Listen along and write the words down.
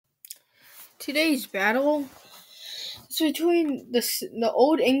Today's battle is between the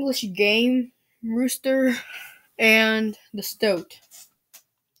Old English game, Rooster, and the Stoat.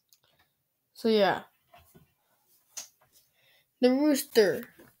 So yeah, the Rooster,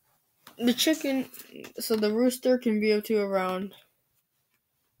 the chicken. So the Rooster can be up to around.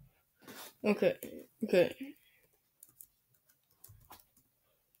 Okay.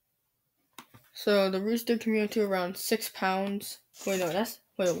 So the Rooster can be up to around 6 pounds. Wait,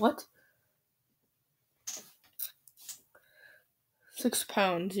 what? 6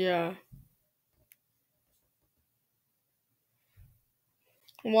 pounds, yeah.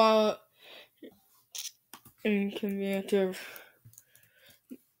 While it can be up to.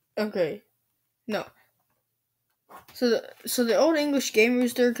 Okay, no. So the Old English game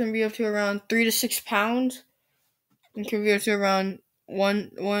Rooster can be up to around 3 to 6 pounds. And can be up to around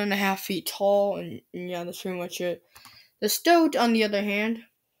 1.5 feet tall, and yeah, that's pretty much it. The Stoat, on the other hand,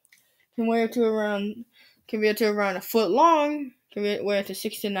 can weigh up to around can be up to around a foot long. Can weigh up to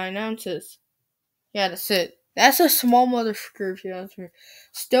 6 to 9 ounces. Yeah, that's it. That's a small motherfucker, if you ask me.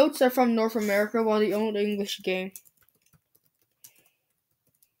 Stoats are from North America, while the Old English game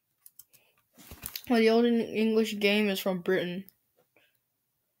is from Britain.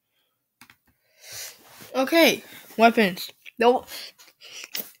 Okay, weapons.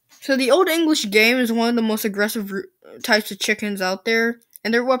 So the Old English game is one of the most aggressive types of chickens out there,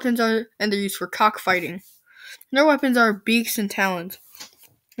 and they're used for cockfighting. Their weapons are beaks and talons,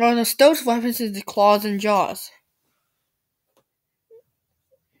 while the Stoat's weapons is the claws and jaws.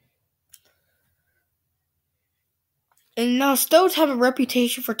 And now Stoats have a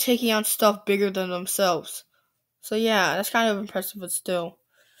reputation for taking out stuff bigger than themselves. So yeah, that's kind of impressive, but still.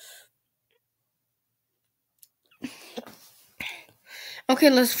 Okay,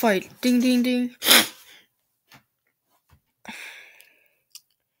 let's fight. Ding, ding, ding.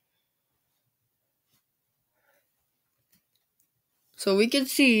 So we can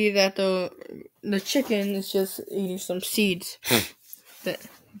see that the chicken is just eating some seeds.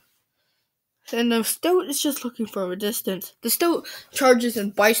 And the Stoat is just looking from a distance. The Stoat charges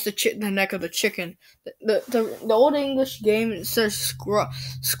and bites the neck of the chicken. The Old English game starts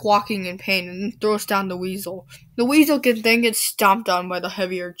squawking in pain and throws down the weasel. The weasel then gets stomped on by the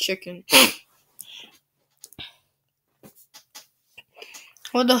heavier chicken.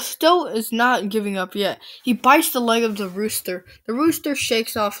 Well, the Stoat is not giving up yet. He bites the leg of the Rooster. The Rooster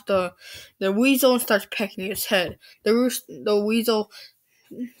shakes off the weasel and starts pecking its head. The weasel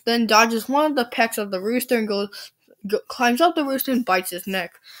then dodges one of the pecks of the Rooster and climbs up the Rooster and bites his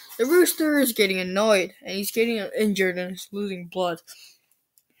neck. The Rooster is getting annoyed, and he's getting injured and is losing blood.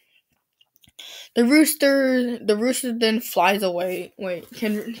 The Rooster then flies away. Wait,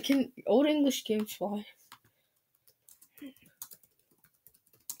 can Old English games fly?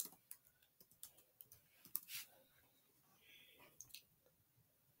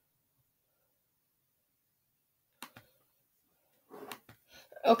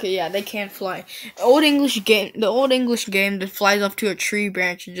 Okay, yeah, they can fly. The Old English game that flies up to a tree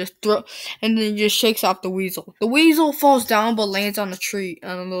branch and then just shakes off the weasel. The weasel falls down but lands on a tree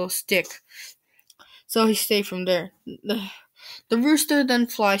on a little stick, so he stays from there. The Rooster then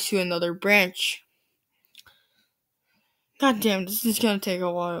flies to another branch. God damn, this is gonna take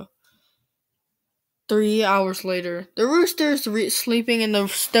a while. 3 hours later, the Rooster is sleeping, and the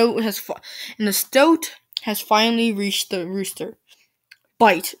Stoat has finally reached the Rooster.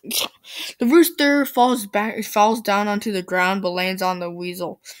 Bite. The Rooster falls down onto the ground but lands on the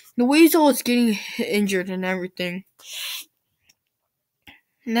weasel. The weasel is getting injured and everything.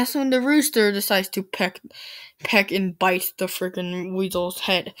 And that's when the Rooster decides to peck and bite the freaking weasel's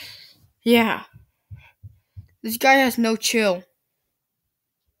head. Yeah. This guy has no chill.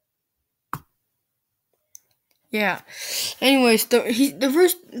 Yeah. Anyways,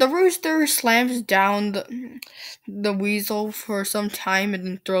 the Rooster slams down the weasel for some time and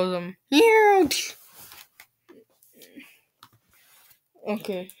then throws him.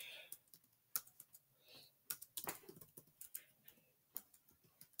 Okay.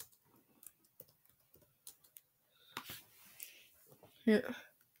 Yeah.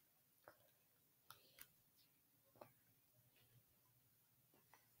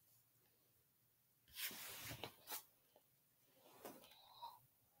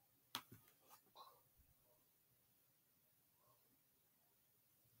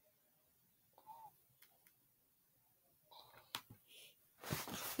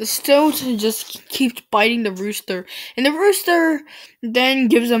 The Stoat just keeps biting the Rooster, and the Rooster then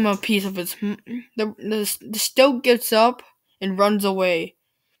gives him a piece of his. The Stoat gets up and runs away.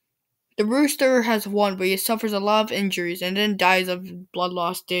 The Rooster has won, but he suffers a lot of injuries and then dies of blood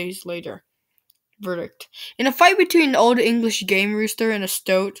loss days later. Verdict. In a fight between an Old English game rooster and a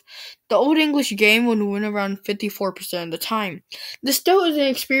stoat, the Old English game would win around 54% of the time. The stoat is an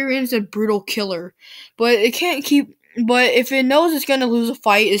experienced and brutal killer, but if it knows it's gonna lose a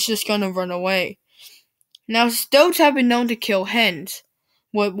fight, it's just gonna run away. Now, stoats have been known to kill hens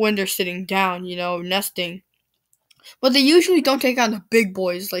when they're sitting down, nesting. But they usually don't take on the big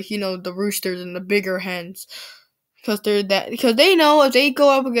boys, like, the roosters and the bigger hens. Because they know if they go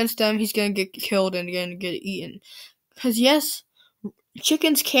up against them, he's gonna get killed and gonna get eaten. Because yes,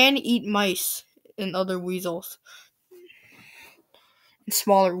 chickens can eat mice and other weasels, and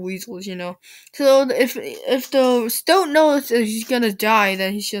smaller weasels. So if the stoat knows that he's gonna die,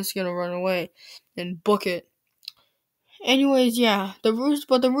 then he's just gonna run away and book it. Anyways, yeah, the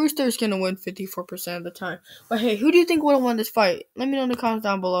rooster is gonna win 54% of the time. But hey, who do you think would have won this fight? Let me know in the comments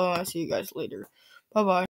down below, and I'll see you guys later. Bye bye.